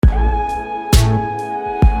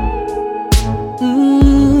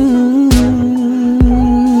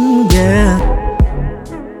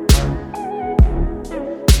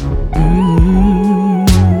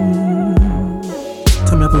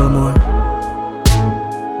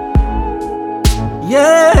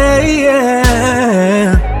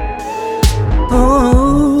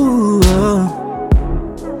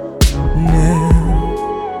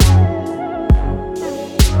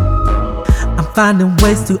finding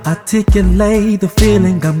ways to articulate the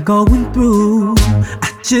feeling I'm going through. I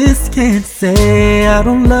just can't say I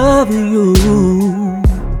don't love you,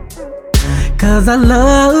 'cause I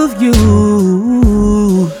love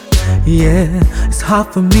you. Yeah, it's hard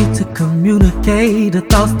for me to communicate the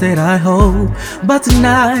thoughts that I hold, but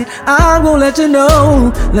tonight I won't let you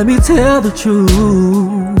know. Let me tell the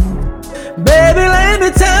truth, baby, let me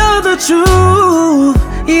tell the truth.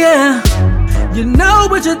 Yeah, you know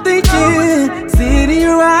what you're thinking, see it in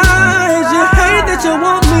your eyes. You hate that you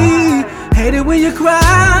want me, hate it when you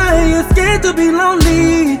cry. You're scared to be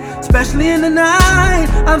lonely, especially in the night.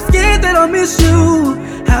 I'm scared that I'll miss you,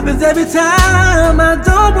 happens every time. I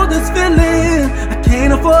don't want this feeling, I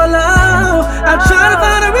can't afford love. I try to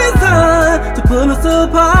find a reason to pull us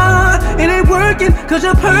apart. It ain't working 'cause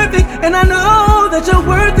you're perfect, and I know that you're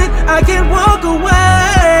worth it. I can't walk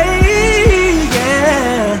away,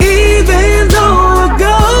 yeah. Even though we're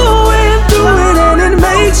going through it and it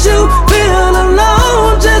makes you feel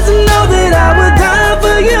alone, just know that I would die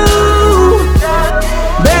for you.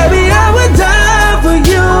 Baby, I would die for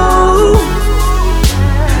you.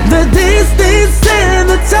 The distance and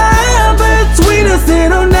the time between us,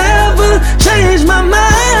 it'll never change my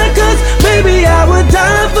mind. 'Cause baby, I would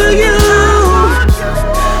die for you.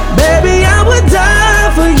 Baby, I would die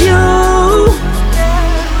for you.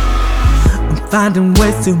 I'm finding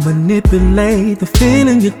ways to manipulate the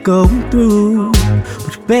feeling you're going through,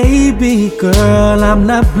 but baby girl, I'm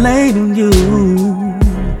not blaming you.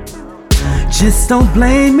 Just don't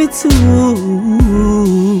blame me too,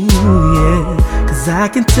 yeah. 'Cause I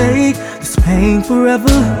can take this pain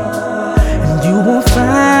forever, and you won't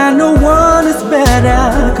find no one that's better.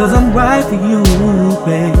 'Cause I'm right for you,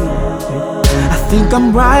 baby. I think I'm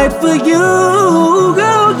right for you,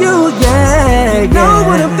 girl, you, yeah. You know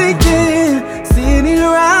what I'm thinking, seeing in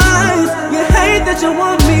your eyes. You hate that you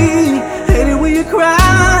want me, hate it when you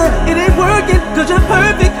cry. It ain't working 'cause you're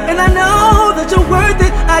perfect, and I know that you're worth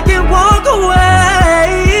it. I can't walk away,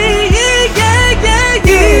 yeah, yeah,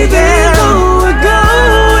 yeah. Even though we're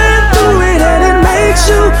going through it and it makes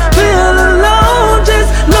you feel alone, just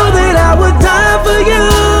know that I would die for you.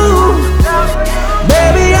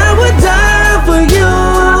 Baby, I would die for you.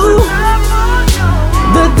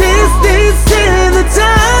 The distance and the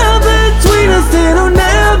time between us, it'll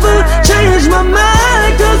never change my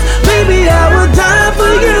mind. 'Cause baby, I would die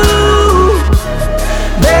for you.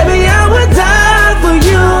 Baby, I would die for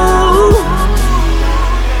you.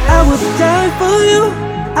 I would die for you,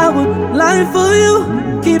 I would lie for you,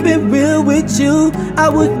 keep it real with you. I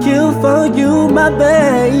would kill for you, my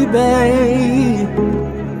baby.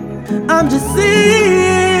 I'm just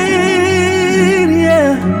saying,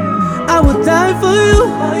 yeah. I would die for you,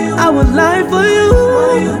 I would lie for you,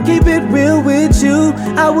 keep it real with you.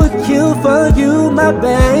 I would kill for you, my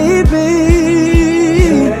baby.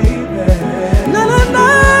 Na na na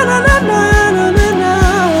na na na na na na.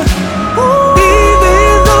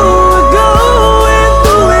 Even though we're going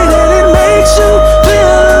through it and it makes you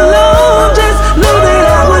feel alone, just know that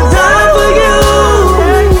I would die for you.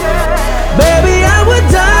 Baby, I would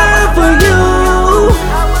die for you.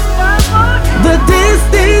 The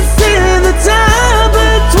distance and the time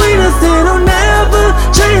between us, it'll never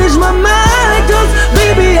change my mind. 'Cause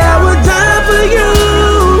baby, I would die for you.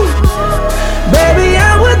 Baby,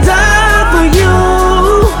 I would die for you.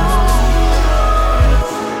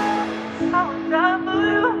 I would die for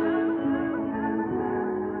you.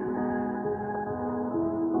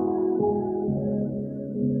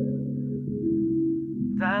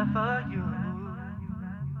 Die for you.